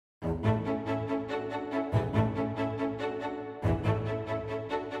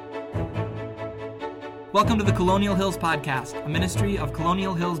Welcome to the Colonial Hills Podcast, a ministry of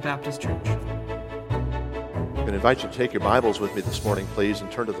Colonial Hills Baptist Church. I'm going to invite you to take your Bibles with me this morning, please, and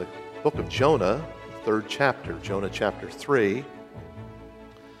turn to the book of Jonah, the third chapter, Jonah chapter 3.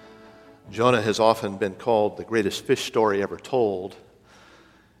 Jonah has often been called the greatest fish story ever told.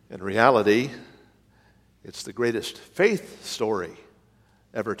 In reality, it's the greatest faith story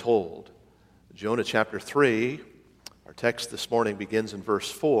ever told. Jonah chapter 3, our text this morning begins in verse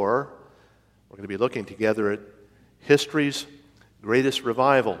 4. We're going to be looking together at history's greatest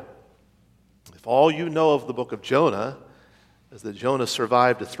revival. If all you know of the book of Jonah is that Jonah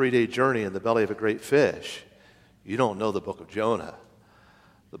survived a 3-day journey in the belly of a great fish, you don't know the book of Jonah.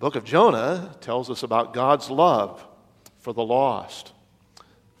 The book of Jonah tells us about God's love for the lost,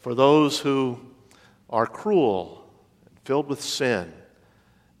 for those who are cruel and filled with sin.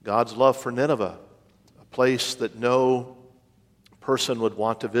 God's love for Nineveh, a place that no person would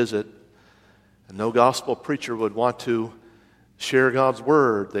want to visit, and no gospel preacher would want to share God's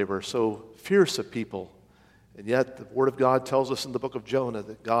word. They were so fierce of people. And yet the word of God tells us in the book of Jonah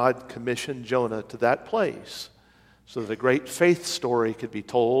that God commissioned Jonah to that place so that a great faith story could be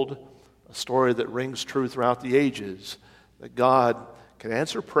told, a story that rings true throughout the ages, that God can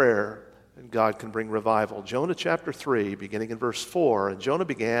answer prayer and God can bring revival. Jonah chapter 3, beginning in verse 4, and Jonah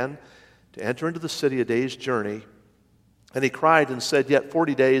began to enter into the city a day's journey, and he cried and said, "Yet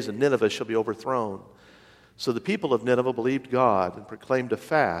 40 days and Nineveh shall be overthrown." So the people of Nineveh believed God and proclaimed a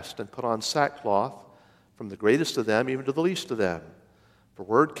fast and put on sackcloth, from the greatest of them even to the least of them. For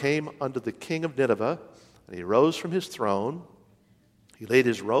word came unto the king of Nineveh, and he rose from his throne. He laid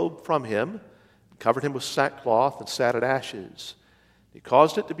his robe from him, and covered him with sackcloth, and sat at ashes. He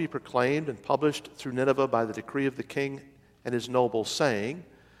caused it to be proclaimed and published through Nineveh by the decree of the king and his nobles, saying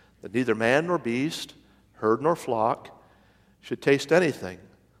that neither man nor beast, herd nor flock, should taste anything.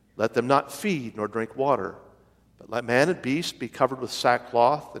 Let them not feed nor drink water, but let man and beast be covered with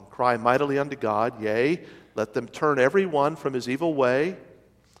sackcloth and cry mightily unto God. Yea, let them turn every one from his evil way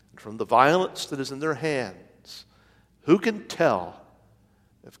and from the violence that is in their hands. Who can tell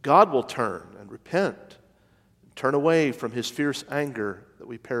if God will turn and repent and turn away from his fierce anger that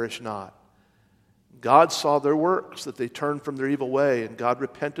we perish not? God saw their works, that they turned from their evil way, and God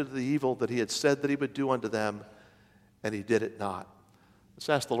repented of the evil that he had said that he would do unto them, and he did it not. Let's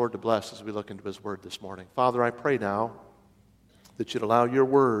ask the Lord to bless as we look into his word this morning. Father, I pray now that you'd allow your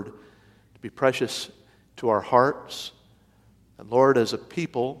word to be precious to our hearts. And Lord, as a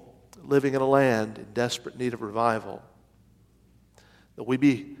people living in a land in desperate need of revival, that we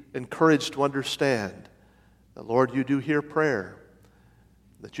be encouraged to understand that, Lord, you do hear prayer,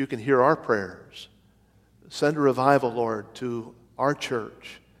 that you can hear our prayers. Send a revival, Lord, to our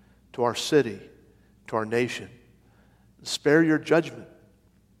church, to our city, to our nation. Spare your judgment.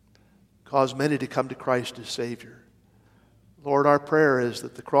 Cause many to come to Christ as Savior. Lord, our prayer is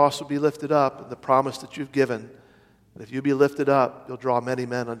that the cross will be lifted up, and the promise that you've given, that if you be lifted up, you'll draw many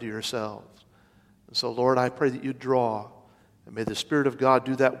men unto yourselves. And so, Lord, I pray that you draw, and may the Spirit of God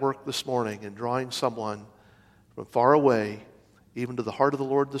do that work this morning in drawing someone from far away, even to the heart of the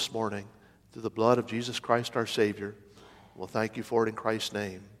Lord this morning, through the blood of Jesus Christ our Savior. We'll thank you for it in Christ's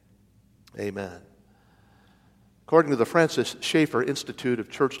name. Amen. According to the Francis Schaeffer Institute of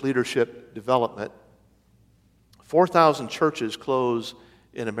Church Leadership Development, 4,000 churches close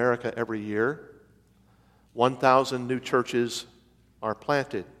in America every year. 1,000 new churches are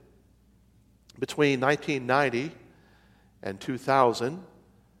planted. Between 1990 and 2000,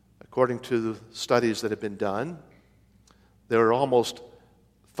 according to the studies that have been done, there are almost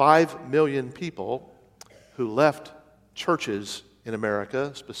 5 million people who left churches in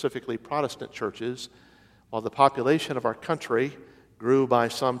America, specifically Protestant churches, while the population of our country grew by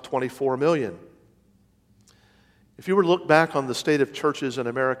some 24 million. If you were to look back on the state of churches in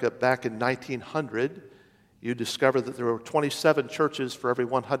America back in 1900, you'd discover that there were 27 churches for every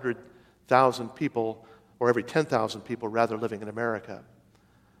 100,000 people, or every 10,000 people rather, living in America.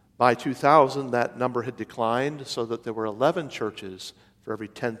 By 2000, that number had declined so that there were 11 churches for every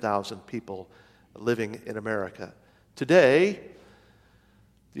 10,000 people living in America. Today,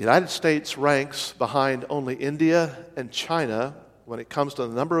 the United States ranks behind only India and China when it comes to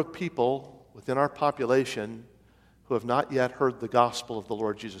the number of people within our population who have not yet heard the gospel of the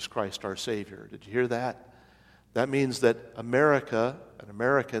Lord Jesus Christ, our Savior. Did you hear that? That means that America and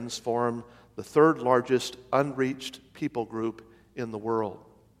Americans form the third largest unreached people group in the world.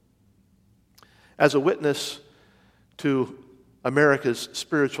 As a witness to America's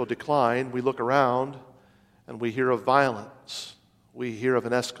spiritual decline, we look around and we hear of violence. We hear of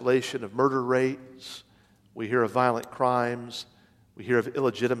an escalation of murder rates. We hear of violent crimes. We hear of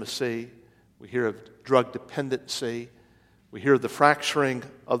illegitimacy. We hear of drug dependency. We hear of the fracturing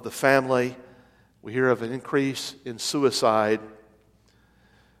of the family. We hear of an increase in suicide.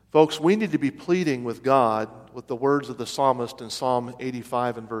 Folks, we need to be pleading with God with the words of the psalmist in Psalm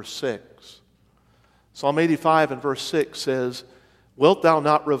 85 and verse 6. Psalm 85 and verse 6 says, "Wilt thou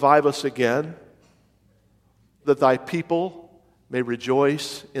not revive us again, that thy people may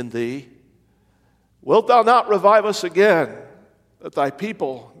rejoice in thee?" Wilt thou not revive us again, that thy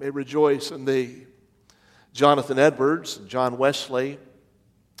people may rejoice in thee? Jonathan Edwards, John Wesley,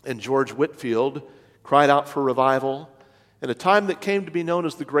 and George Whitefield cried out for revival in a time that came to be known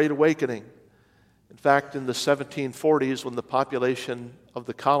as the Great Awakening. In fact, in the 1740s, when the population of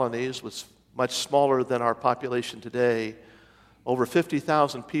the colonies was much smaller than our population today, over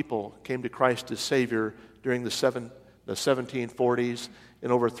 50,000 people came to Christ as Savior during the 1740s,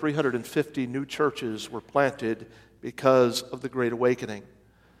 and over 350 new churches were planted because of the Great Awakening.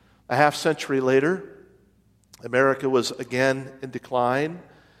 A half century later, America was again in decline,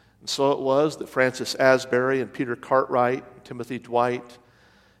 and so it was that Francis Asbury and Peter Cartwright, and Timothy Dwight,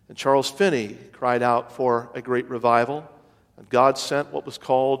 and Charles Finney cried out for a great revival, and God sent what was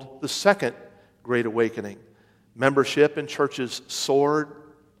called the Second Great Awakening. Membership in churches soared,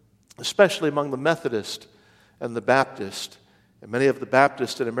 especially among the Methodist and the Baptist, and many of the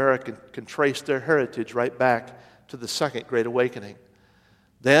Baptists in America can trace their heritage right back to the Second Great Awakening.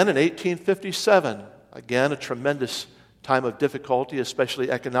 Then in 1857, again, a tremendous time of difficulty, especially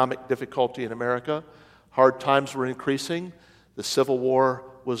economic difficulty in America. Hard times were increasing. The Civil War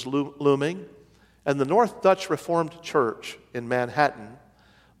was looming. And the North Dutch Reformed Church in Manhattan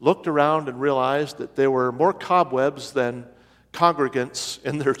looked around and realized that there were more cobwebs than congregants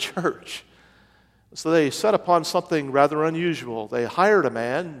in their church. So they set upon something rather unusual. They hired a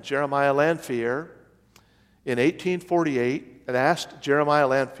man, Jeremiah Lanphier, in 1848, and asked Jeremiah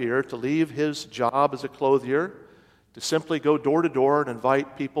Lanphier to leave his job as a clothier, to simply go door to door and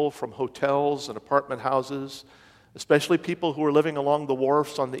invite people from hotels and apartment houses, especially people who were living along the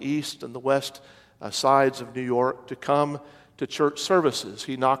wharfs on the east and the west sides of New York, to come to church services.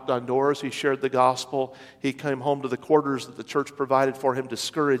 He knocked on doors, he shared the gospel, he came home to the quarters that the church provided for him,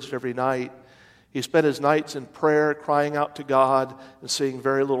 discouraged every night. He spent his nights in prayer, crying out to God and seeing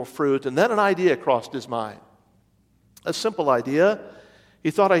very little fruit. And then an idea crossed his mind. A simple idea. He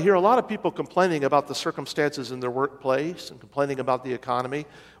thought, I hear a lot of people complaining about the circumstances in their workplace and complaining about the economy.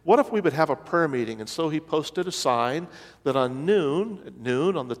 What if we would have a prayer meeting? And so he posted a sign that at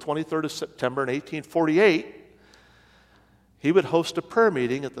noon on the 23rd of September in 1848, he would host a prayer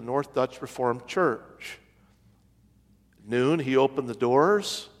meeting at the North Dutch Reformed Church. At noon, he opened the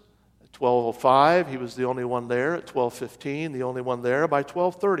doors. At 12:05, he was the only one there. At 12:15, the only one there. By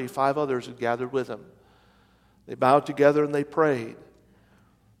 12:30, 5 others had gathered with him. They bowed together and they prayed.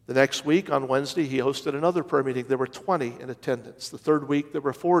 The next week, on Wednesday, he hosted another prayer meeting. There were 20 in attendance. The third week, there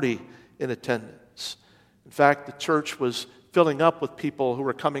were 40 in attendance. In fact, the church was filling up with people who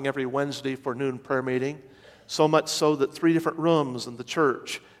were coming every Wednesday for noon prayer meeting, so much so that 3 different rooms in the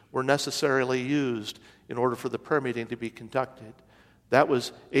church were necessarily used in order for the prayer meeting to be conducted. That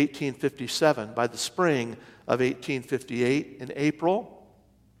was 1857. By the spring of 1858, in April,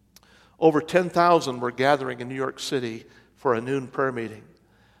 over 10,000 were gathering in New York City for a noon prayer meeting.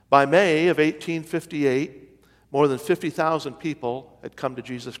 By May of 1858, more than 50,000 people had come to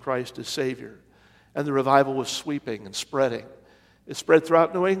Jesus Christ as Savior. And the revival was sweeping and spreading. It spread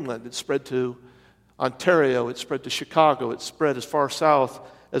throughout New England. It spread to Ontario. It spread to Chicago. It spread as far south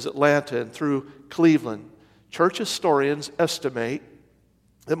as Atlanta and through Cleveland. Church historians estimate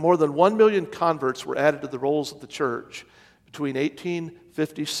that more than 1 million converts were added to the rolls of the church between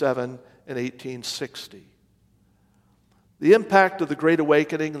 1857 and 1860. The impact of the Great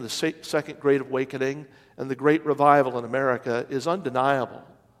Awakening and the Second Great Awakening and the Great Revival in America is undeniable.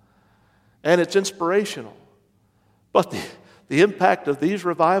 And it's inspirational. But the impact of these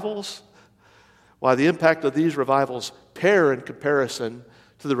revivals, the impact of these revivals pale in comparison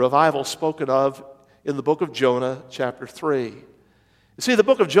to the revival spoken of in the book of Jonah, chapter 3. You see, the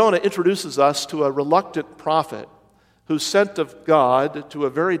book of Jonah introduces us to a reluctant prophet who's sent of God to a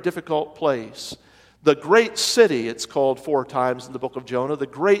very difficult place. The great city, it's called 4 times in the book of Jonah, the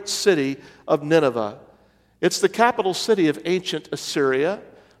great city of Nineveh. It's the capital city of ancient Assyria.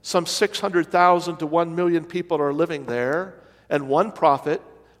 Some 600,000 to 1 million people are living there. And one prophet,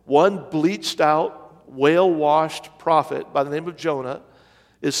 one bleached out, whale-washed prophet by the name of Jonah,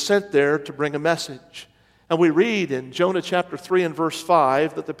 is sent there to bring a message. And we read in Jonah chapter 3 and verse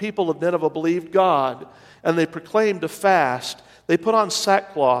 5 that the people of Nineveh believed God, and they proclaimed a fast. They put on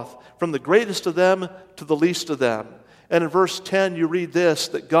sackcloth from the greatest of them to the least of them. And in verse 10 you read this,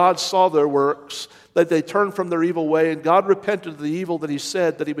 that God saw their works, that they turned from their evil way, and God repented of the evil that he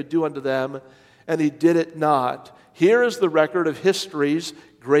said that he would do unto them, and he did it not. Here is the record of history's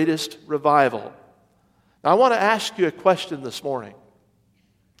greatest revival. Now I want to ask you a question this morning.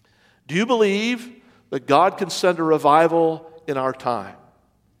 Do you believe that God can send a revival in our time?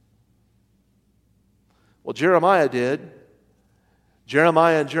 Well, Jeremiah did.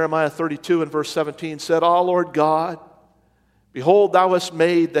 Jeremiah in Jeremiah 32 and verse 17 said, "Ah, Lord God, behold, thou hast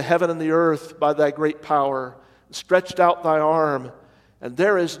made the heaven and the earth by thy great power, and stretched out thy arm, and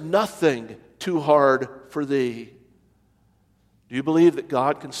there is nothing too hard for thee." Do you believe that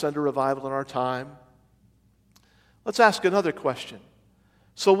God can send a revival in our time? Let's ask another question.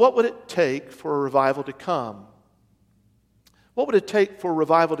 So what would it take for a revival to come? What would it take for a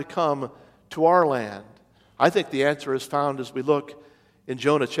revival to come to our land? I think the answer is found as we look in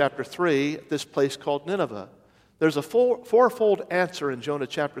Jonah chapter 3 at this place called Nineveh. There's a fourfold answer in Jonah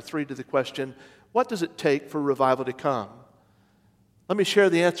chapter 3 to the question, what does it take for revival to come? Let me share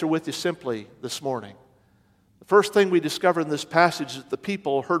the answer with you simply this morning. The first thing we discover in this passage is that the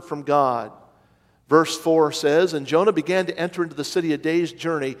people heard from God. Verse 4 says, "And Jonah began to enter into the city a day's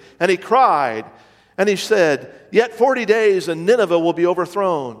journey, and he cried, and he said, Yet 40 days and Nineveh will be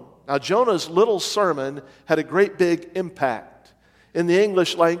overthrown." Now Jonah's little sermon had a great big impact. In the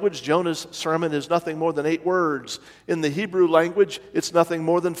English language, Jonah's sermon is nothing more than 8 words. In the Hebrew language, it's nothing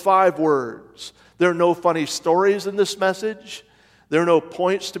more than 5 words. There are no funny stories in this message. There are no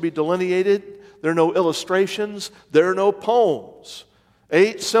points to be delineated. There are no illustrations. There are no poems.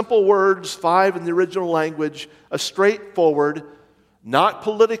 8 simple words, 5 in the original language, a straightforward, not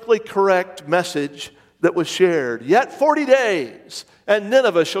politically correct message that was shared. Yet 40 days, and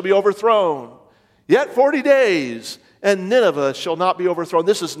Nineveh shall be overthrown. Yet 40 days, and Nineveh shall not be overthrown.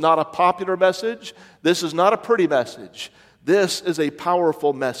 This is not a popular message. This is not a pretty message. This is a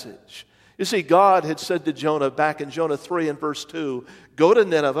powerful message. You see, God had said to Jonah back in Jonah 3 and verse 2, "Go to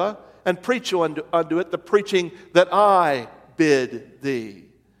Nineveh and preach unto it the preaching that I bid thee."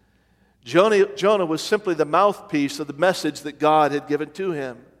 Jonah was simply the mouthpiece of the message that God had given to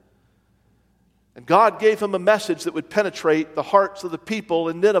him. And God gave him a message that would penetrate the hearts of the people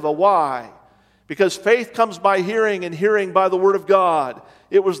in Nineveh. Why? Because faith comes by hearing, and hearing by the Word of God.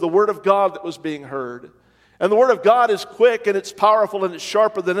 It was the Word of God that was being heard. And the Word of God is quick, and it's powerful, and it's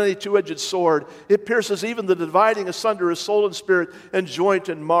sharper than any two-edged sword. It pierces even the dividing asunder of soul and spirit, and joint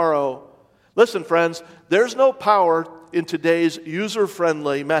and marrow. Listen, friends, there's no power in today's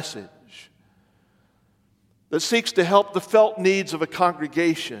user-friendly message that seeks to help the felt needs of a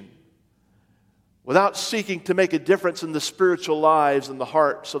congregation without seeking to make a difference in the spiritual lives and the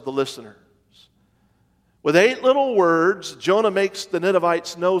hearts of the listeners. With 8 little words, Jonah makes the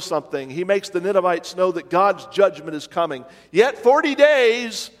Ninevites know something. He makes the Ninevites know that God's judgment is coming. Yet 40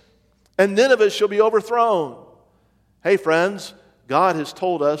 days, and Nineveh shall be overthrown. Hey, friends, God has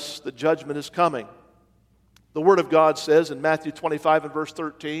told us that judgment is coming. The Word of God says in Matthew 25 and verse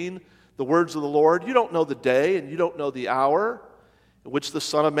 13, the words of the Lord, "You don't know the day and you don't know the hour in which the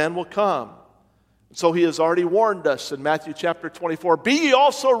Son of Man will come." And so he has already warned us in Matthew chapter 24, "Be ye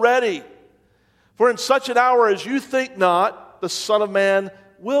also ready, for in such an hour as you think not, the Son of Man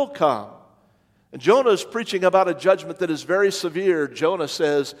will come." And Jonah is preaching about a judgment that is very severe. Jonah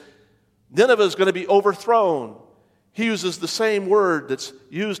says, Nineveh is going to be overthrown. He uses the same word that's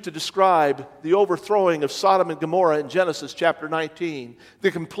used to describe the overthrowing of Sodom and Gomorrah in Genesis chapter 19,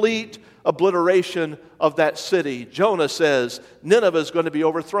 the complete obliteration of that city. Jonah says Nineveh is going to be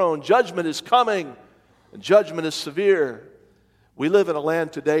overthrown. Judgment is coming, and judgment is severe. We live in a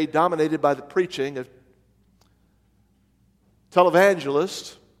land today dominated by the preaching of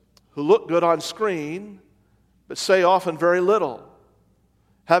televangelists who look good on screen, but say often very little,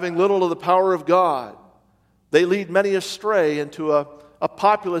 having little of the power of God. They lead many astray into a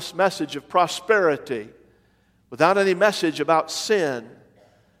populist message of prosperity without any message about sin.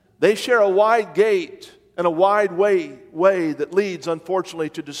 They share a wide gate and a wide way that leads, unfortunately,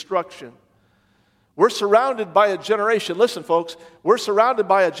 to destruction. We're surrounded by a generation, listen folks, we're surrounded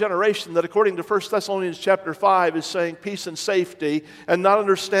by a generation that according to 1 Thessalonians chapter 5 is saying peace and safety and not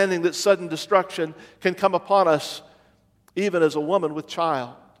understanding that sudden destruction can come upon us even as a woman with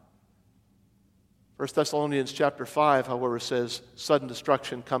child. 1 Thessalonians chapter 5, however, says sudden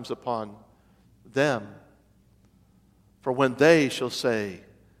destruction comes upon them. For when they shall say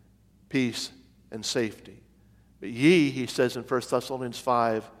peace and safety. But ye, he says in 1 Thessalonians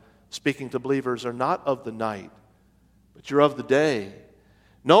 5, speaking to believers, are not of the night, but you're of the day.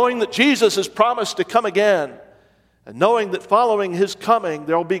 Knowing that Jesus has promised to come again, and knowing that following his coming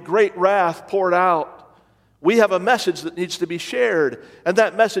there will be great wrath poured out. We have a message that needs to be shared. And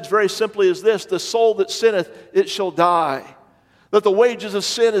that message very simply is this: the soul that sinneth, it shall die. That the wages of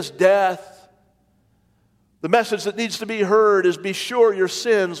sin is death. The message that needs to be heard is, be sure your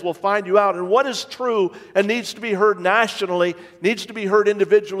sins will find you out. And what is true and needs to be heard nationally needs to be heard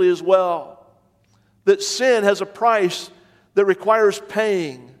individually as well. That sin has a price that requires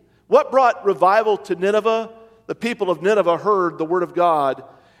paying. What brought revival to Nineveh? The people of Nineveh heard the word of God,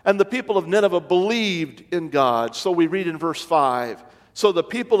 and the people of Nineveh believed in God. So we read in verse 5. So the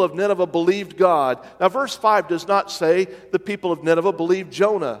people of Nineveh believed God. Now verse 5 does not say the people of Nineveh believed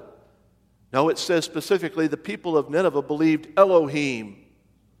Jonah. No, it says specifically the people of Nineveh believed Elohim.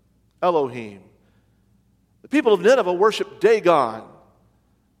 Elohim. The people of Nineveh worshiped Dagon.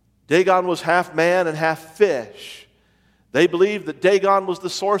 Dagon was half man and half fish. They believed that Dagon was the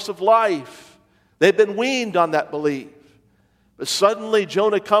source of life. They'd been weaned on that belief. But suddenly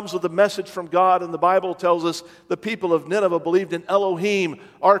Jonah comes with a message from God, and the Bible tells us the people of Nineveh believed in Elohim,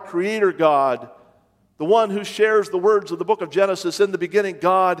 our Creator God, the one who shares the words of the book of Genesis. In the beginning,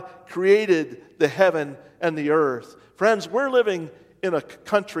 God created the heaven and the earth. Friends, we're living in a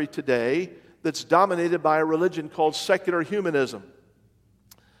country today that's dominated by a religion called secular humanism.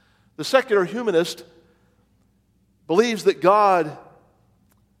 The secular humanist believes that God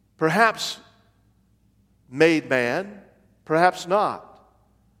perhaps made man, perhaps not.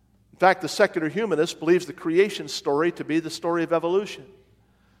 In fact, the secular humanist believes the creation story to be the story of evolution.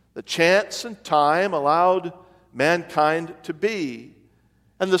 That chance and time allowed mankind to be.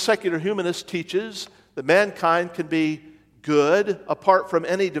 And the secular humanist teaches that mankind can be good apart from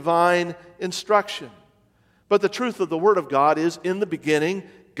any divine instruction. But the truth of the Word of God is, in the beginning,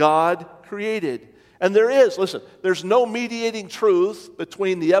 God created. And there's no mediating truth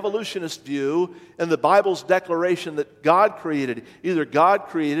between the evolutionist view and the Bible's declaration that God created. Either God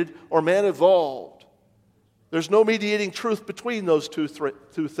created or man evolved. There's no mediating truth between those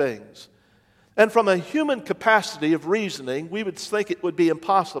two things. And from a human capacity of reasoning, we would think it would be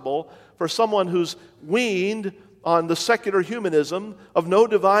impossible for someone who's weaned on the secular humanism of no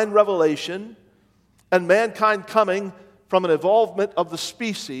divine revelation and mankind coming from an evolvement of the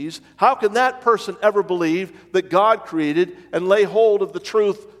species, how can that person ever believe that God created and lay hold of the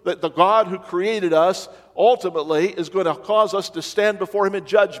truth that the God who created us ultimately is going to cause us to stand before Him in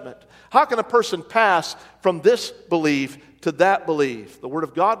judgment? How can a person pass from this belief to that belief? The Word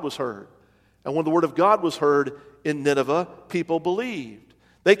of God was heard. And when the Word of God was heard in Nineveh, people believed.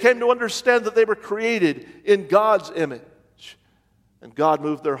 They came to understand that they were created in God's image. And God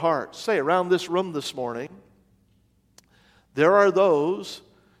moved their hearts. Say, around this room this morning, there are those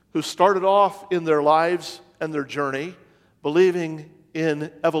who started off in their lives and their journey believing in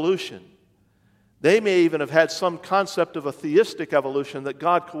evolution. They may even have had some concept of a theistic evolution, that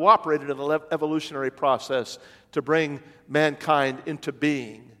God cooperated in an evolutionary process to bring mankind into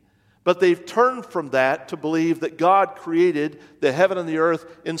being. But they've turned from that to believe that God created the heaven and the earth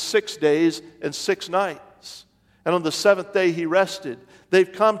in 6 days and 6 nights. And on the seventh day He rested.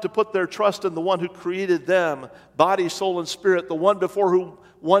 They've come to put their trust in the one who created them, body, soul, and spirit, the one before whom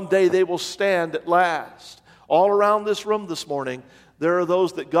one day they will stand at last. All around this room this morning, there are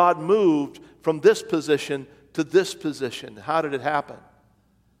those that God moved from this position to this position. How did it happen?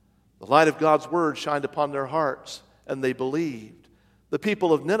 The light of God's word shined upon their hearts, and they believed. The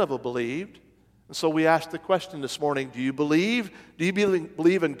people of Nineveh believed. And so we asked the question this morning, do you believe? Do you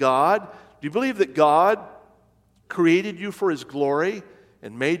believe in God? Do you believe that God created you for His glory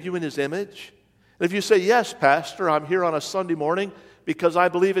and made you in His image? And if you say, yes, Pastor, I'm here on a Sunday morning because I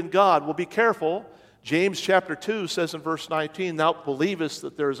believe in God, well, be careful. James chapter 2 says in verse 19, thou believest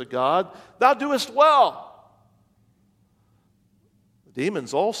that there is a God, thou doest well. The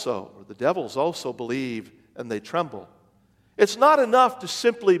demons also, or the devils also believe, and they tremble. It's not enough to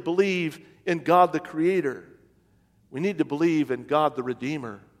simply believe in God the Creator. We need to believe in God the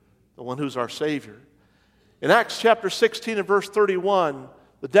Redeemer, the one who's our Savior. In Acts chapter 16 and verse 31,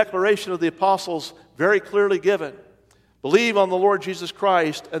 the declaration of the apostles very clearly given. Believe on the Lord Jesus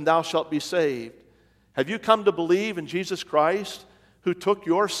Christ, and thou shalt be saved. Have you come to believe in Jesus Christ, who took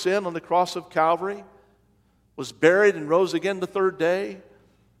your sin on the cross of Calvary, was buried and rose again the third day?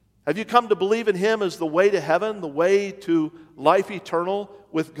 Have you come to believe in Him as the way to heaven, the way to life eternal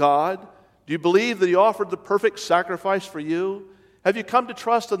with God? Do you believe that He offered the perfect sacrifice for you? Have you come to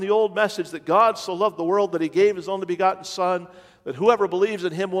trust in the old message that God so loved the world that He gave His only begotten Son, that whoever believes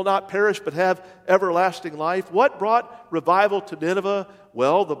in Him will not perish but have everlasting life? What brought revival to Nineveh?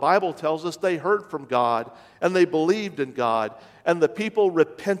 Well, the Bible tells us they heard from God, and they believed in God, and the people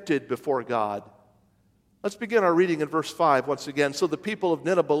repented before God. Let's begin our reading in verse 5 once again. So the people of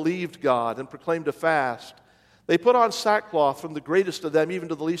Nineveh believed God and proclaimed a fast. They put on sackcloth from the greatest of them even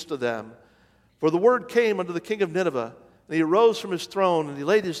to the least of them. For the word came unto the king of Nineveh, and he arose from his throne, and he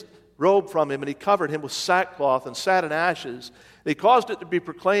laid his robe from him, and he covered him with sackcloth and sat in ashes. And he caused it to be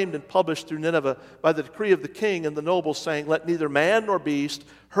proclaimed and published through Nineveh by the decree of the king and the nobles, saying, Let neither man nor beast,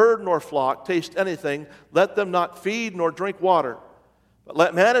 herd nor flock taste anything. Let them not feed nor drink water. But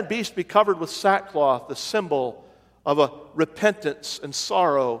let man and beast be covered with sackcloth, the symbol of a repentance and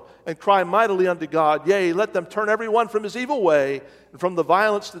sorrow, and cry mightily unto God. Yea, let them turn every one from his evil way and from the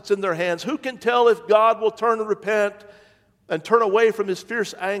violence that's in their hands. Who can tell if God will turn and repent and turn away from his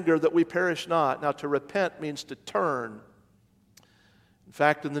fierce anger that we perish not? Now, to repent means to turn. In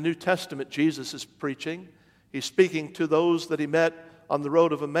fact, in the New Testament, Jesus is preaching. He's speaking to those that he met on the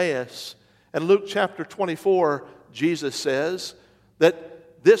road of Emmaus. And Luke chapter 24, Jesus says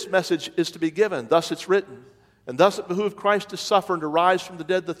that this message is to be given. Thus it's written. And thus it behooved Christ to suffer and to rise from the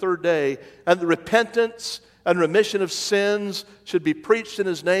dead the third day, and the repentance and remission of sins should be preached in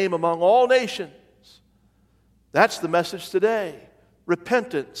his name among all nations. That's the message today.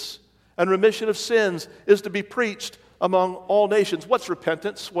 Repentance and remission of sins is to be preached among all nations. What's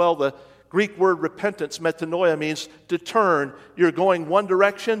repentance? Well, the Greek word repentance, metanoia, means to turn. You're going one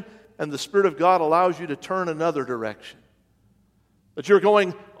direction, and the Spirit of God allows you to turn another direction. That you're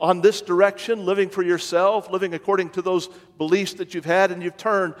going on this direction, living for yourself, living according to those beliefs that you've had, and you've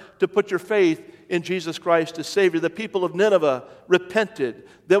turned to put your faith in Jesus Christ as Savior. The people of Nineveh repented.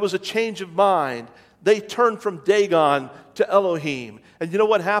 There was a change of mind. They turned from Dagon to Elohim. And you know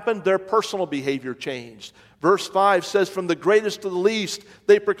what happened? Their personal behavior changed. Verse 5 says, From the greatest to the least,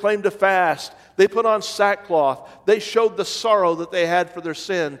 they proclaimed a fast. They put on sackcloth. They showed the sorrow that they had for their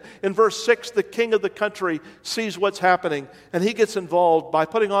sin. In verse 6, the king of the country sees what's happening, and he gets involved by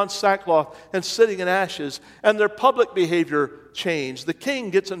putting on sackcloth and sitting in ashes, and their public behavior changed. The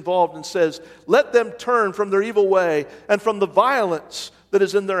king gets involved and says, Let them turn from their evil way and from the violence that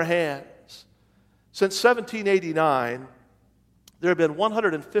is in their hands. Since 1789, there have been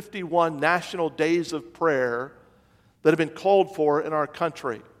 151 national days of prayer that have been called for in our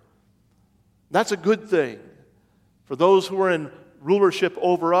country. That's a good thing for those who are in rulership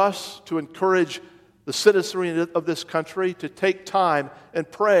over us, to encourage the citizenry of this country to take time and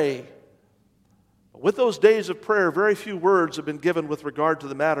pray. With those days of prayer, very few words have been given with regard to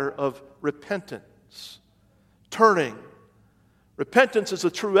the matter of repentance, turning. Repentance is a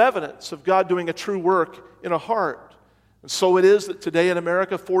true evidence of God doing a true work in a heart. And so it is that today in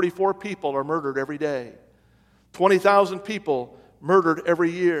America, 44 people are murdered every day. 20,000 people murdered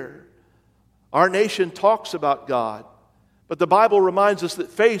every year. Our nation talks about God, but the Bible reminds us that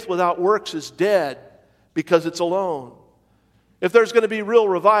faith without works is dead because it's alone. If there's going to be real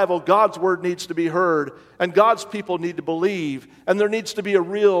revival, God's word needs to be heard, and God's people need to believe, and there needs to be a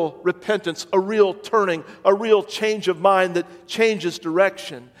real repentance, a real turning, a real change of mind that changes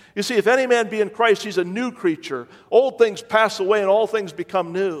direction. You see, if any man be in Christ, he's a new creature. Old things pass away and all things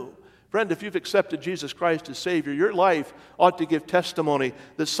become new. Friend, if you've accepted Jesus Christ as Savior, your life ought to give testimony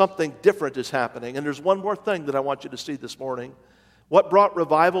that something different is happening. And there's one more thing that I want you to see this morning. What brought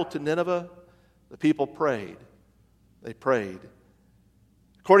revival to Nineveh? The people prayed. They prayed.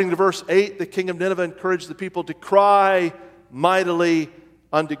 According to verse 8, the king of Nineveh encouraged the people to cry mightily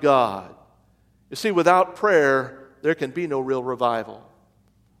unto God. You see, without prayer, there can be no real revival.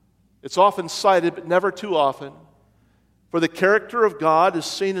 It's often cited, but never too often. For the character of God is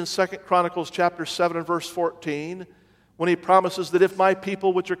seen in 2 Chronicles chapter 7 and verse 14, when he promises that if my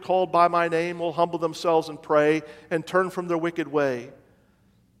people which are called by my name will humble themselves and pray and turn from their wicked way,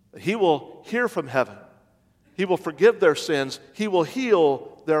 he will hear from heaven. He will forgive their sins. He will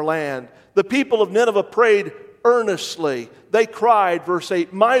heal their land. The people of Nineveh prayed earnestly. They cried, verse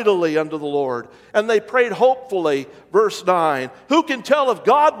 8, mightily unto the Lord. And they prayed hopefully, verse 9. Who can tell if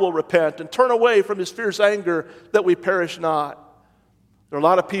God will repent and turn away from his fierce anger that we perish not? There are a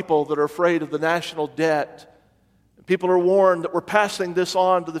lot of people that are afraid of the national debt. People are warned that we're passing this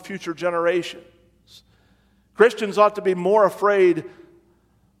on to the future generations. Christians ought to be more afraid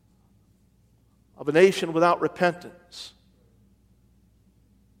of a nation without repentance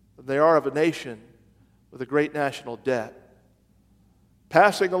than they are of a nation with a great national debt.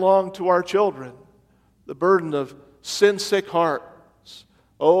 Passing along to our children the burden of sin-sick hearts.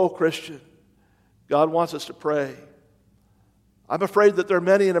 Oh, Christian, God wants us to pray. I'm afraid that there are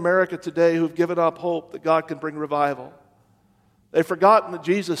many in America today who've given up hope that God can bring revival. They've forgotten that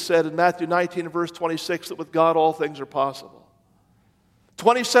Jesus said in Matthew 19 and verse 26 that with God all things are possible.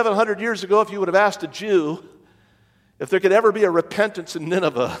 2,700 years ago, if you would have asked a Jew if there could ever be a repentance in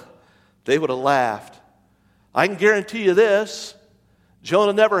Nineveh, they would have laughed. I can guarantee you this,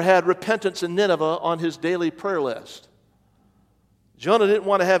 Jonah never had repentance in Nineveh on his daily prayer list. Jonah didn't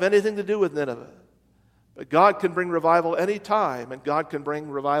want to have anything to do with Nineveh. But God can bring revival anytime, and God can bring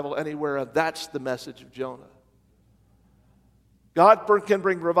revival anywhere, and that's the message of Jonah. God can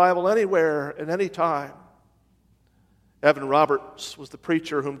bring revival anywhere and anytime. Evan Roberts was the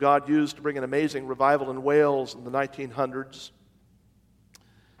preacher whom God used to bring an amazing revival in Wales in the 1900s.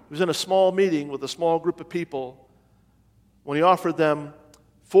 He was in a small meeting with a small group of people when he offered them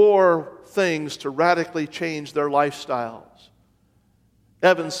 4 things to radically change their lifestyles.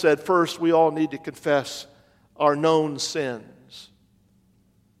 Evan said, first, we all need to confess our known sins.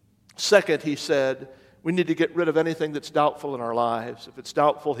 Second, he said, we need to get rid of anything that's doubtful in our lives. If it's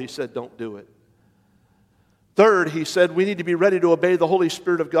doubtful, he said, don't do it. Third, he said, we need to be ready to obey the Holy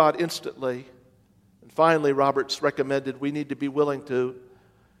Spirit of God instantly. And finally, Roberts recommended we need to be willing to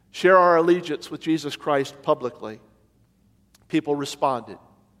share our allegiance with Jesus Christ publicly. People responded,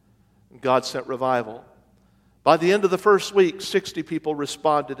 and God sent revival. By the end of the first week, 60 people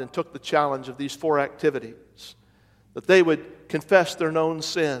responded and took the challenge of these 4 activities. That they would confess their known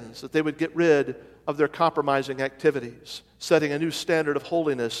sins, that they would get rid of their compromising activities, setting a new standard of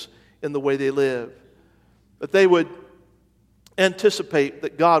holiness in the way they live. That they would anticipate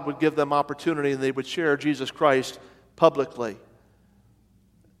that God would give them opportunity and they would share Jesus Christ publicly.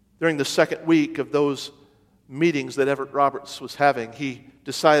 During the second week of those meetings that Everett Roberts was having, he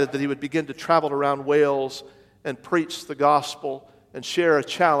decided that he would begin to travel around Wales and preach the gospel and share a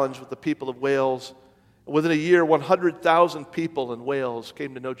challenge with the people of Wales. Within a year, 100,000 people in Wales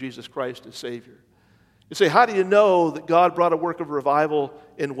came to know Jesus Christ as Savior. You say, how do you know that God brought a work of revival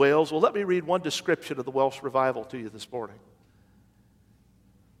in Wales? Well, let me read one description of the Welsh revival to you this morning.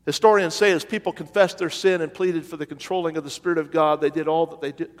 Historians say as people confessed their sin and pleaded for the controlling of the Spirit of God, they did all that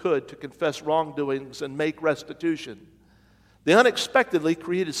they could to confess wrongdoings and make restitution. They unexpectedly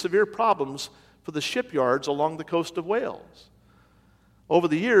created severe problems for the shipyards along the coast of Wales. Over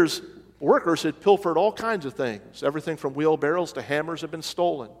the years, workers had pilfered all kinds of things. Everything from wheelbarrows to hammers had been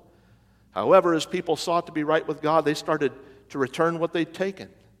stolen. However, as people sought to be right with God, they started to return what they'd taken,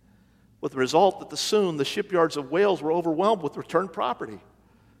 with the result that soon the shipyards of Wales were overwhelmed with returned property.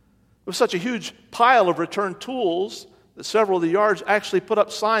 There was such a huge pile of returned tools that several of the yards actually put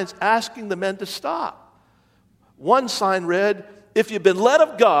up signs asking the men to stop. One sign read, if you've been led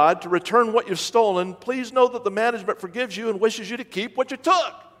of God to return what you've stolen, please know that the management forgives you and wishes you to keep what you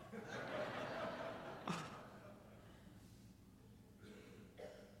took.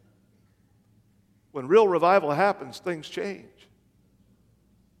 When real revival happens, things change.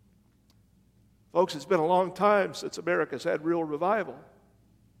 Folks, it's been a long time since America's had real revival,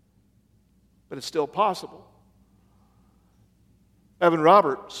 but it's still possible. Evan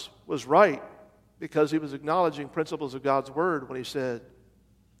Roberts was right because he was acknowledging principles of God's Word when he said,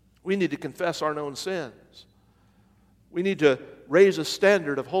 we need to confess our known sins. We need to raise a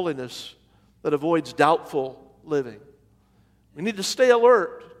standard of holiness that avoids doubtful living. We need to stay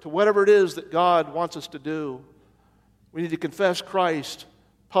alert to whatever it is that God wants us to do. We need to confess Christ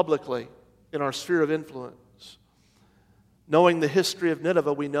publicly in our sphere of influence. Knowing the history of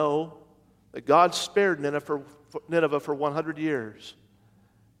Nineveh, we know that God spared Nineveh for 100 years.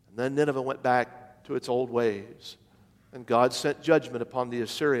 And then Nineveh went back to its old ways. And God sent judgment upon the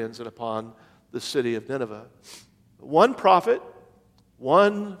Assyrians and upon the city of Nineveh. One prophet,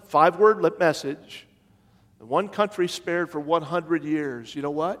 one 5-word message, and one country spared for 100 years. You know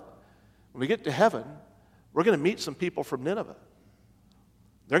what? When we get to heaven, we're going to meet some people from Nineveh.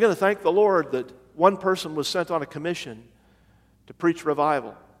 They're going to thank the Lord that one person was sent on a commission to preach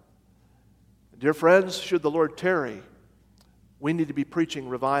revival. Dear friends, should the Lord tarry, we need to be preaching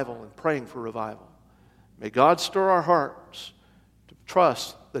revival and praying for revival. May God stir our hearts to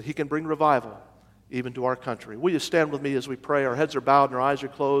trust that He can bring revival even to our country. Will you stand with me as we pray? Our heads are bowed and our eyes are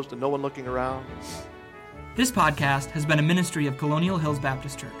closed and no one looking around. This podcast has been a ministry of Colonial Hills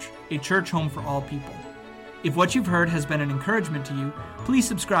Baptist Church, a church home for all people. If what you've heard has been an encouragement to you, please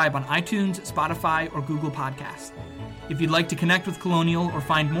subscribe on iTunes, Spotify, or Google Podcasts. If you'd like to connect with Colonial or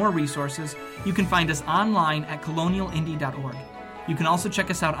find more resources, you can find us online at colonialindy.org. You can also check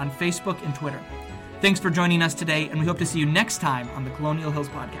us out on Facebook and Twitter. Thanks for joining us today, and we hope to see you next time on the Colonial Hills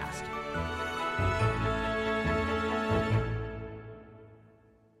Podcast.